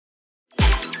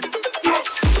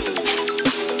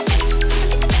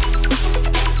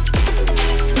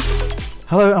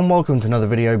Hello and welcome to another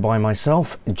video by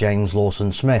myself, James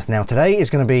Lawson-Smith. Now today is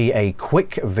going to be a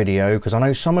quick video because I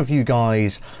know some of you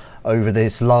guys over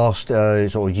this last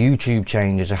sort of YouTube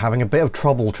changes are having a bit of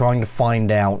trouble trying to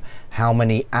find out how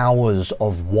many hours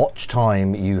of watch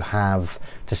time you have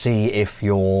to see if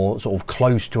you're sort of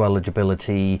close to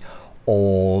eligibility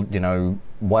or, you know,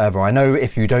 whatever. I know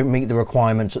if you don't meet the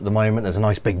requirements at the moment, there's a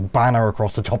nice big banner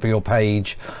across the top of your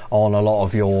page on a lot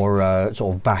of your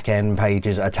sort of back end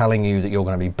pages that are telling you that you're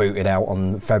going to be booted out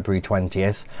on February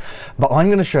 20th. But I'm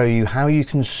going to show you how you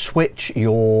can switch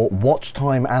your watch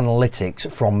time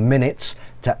analytics from minutes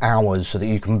to hours so that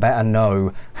you can better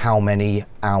know how many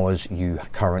hours you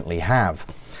currently have.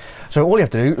 So all you have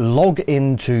to do, log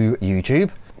into YouTube,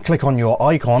 click on your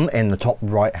icon in the top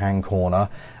right hand corner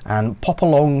and pop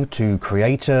along to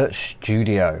Creator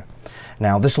Studio.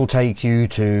 Now this will take you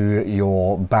to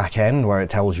your back end where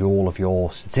it tells you all of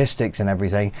your statistics and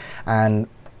everything, and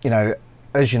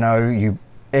as you know,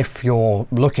 if you're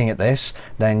looking at this,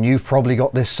 then you've probably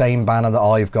got this same banner that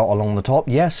I've got along the top.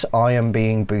 Yes, I am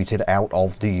being booted out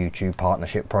of the YouTube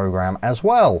partnership program as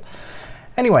well.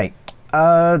 Anyway,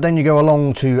 then you go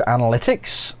along to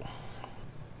analytics,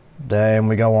 then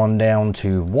we go on down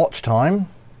to watch time.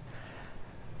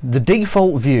 The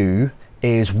default view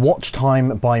is watch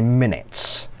time by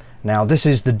minutes. Now this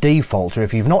is the default, so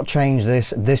if you've not changed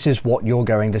this, this is what you're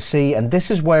going to see, and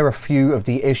this is where a few of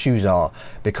the issues are,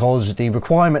 because the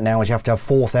requirement now is you have to have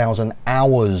 4,000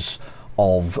 hours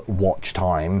of watch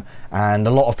time, and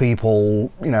a lot of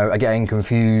people, are getting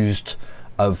confused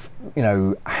of,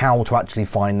 how to actually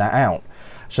find that out.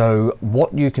 So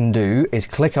what you can do is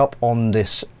click up on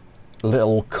this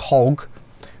little cog,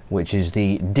 which is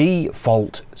the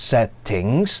default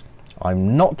settings.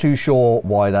 I'm not too sure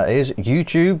why that is.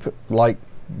 YouTube, like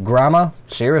grammar,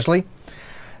 seriously.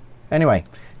 Anyway,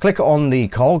 click on the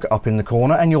cog up in the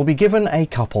corner and you'll be given a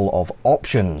couple of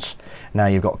options. Now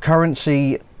you've got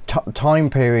currency, time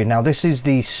period. Now this is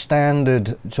the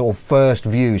standard sort of first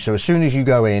view, so as soon as you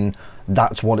go in,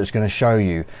 that's what it's going to show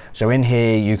you. So in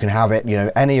here you can have it,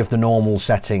 any of the normal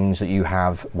settings that you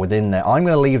have within there. I'm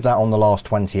going to leave that on the last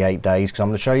 28 days because I'm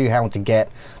going to show you how to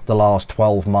get the last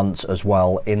 12 months as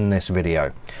well in this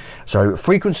video. So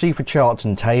frequency for charts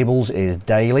and tables is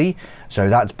daily. So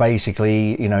that's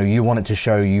basically, you want it to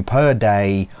show you per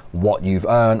day what you've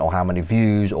earned or how many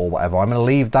views or whatever. I'm going to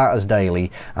leave that as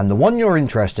daily. And the one you're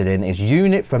interested in is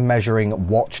unit for measuring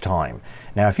watch time.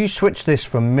 Now, if you switch this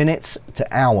from minutes to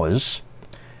hours,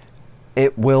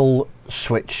 it will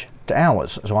switch to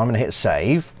hours. So I'm going to hit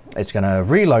save. It's going to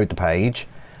reload the page.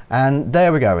 And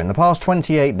there we go. In the past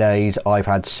 28 days, I've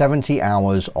had 70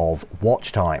 hours of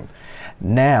watch time.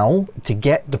 Now, to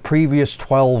get the previous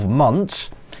 12 months,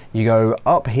 you go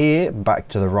up here, back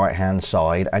to the right hand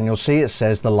side, and you'll see it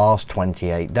says the last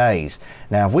 28 days.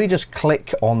 Now, if we just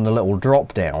click on the little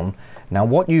drop down, now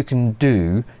what you can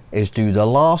do is do the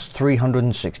last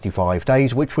 365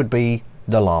 days, which would be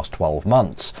the last 12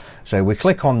 months. So we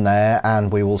click on there and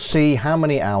we will see how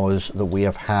many hours that we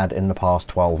have had in the past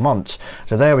 12 months.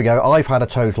 So there we go. I've had a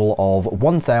total of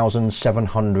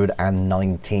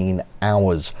 1,719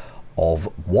 hours of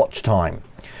watch time.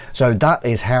 So that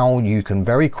is how you can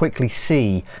very quickly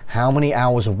see how many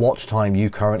hours of watch time you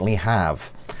currently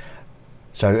have.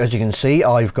 So as you can see,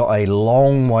 I've got a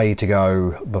long way to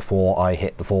go before I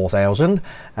hit the 4,000,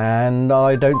 and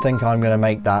I don't think I'm going to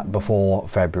make that before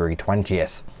February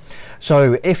 20th.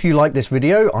 So if you like this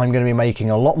video, I'm going to be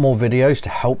making a lot more videos to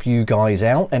help you guys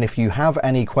out, and if you have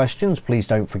any questions, please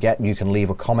don't forget you can leave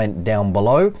a comment down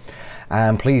below,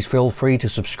 and please feel free to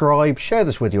subscribe, share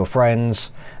this with your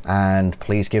friends, and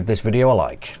please give this video a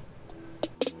like.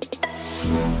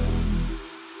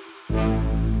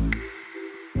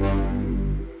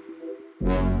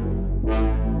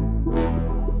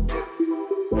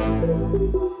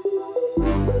 Thank you.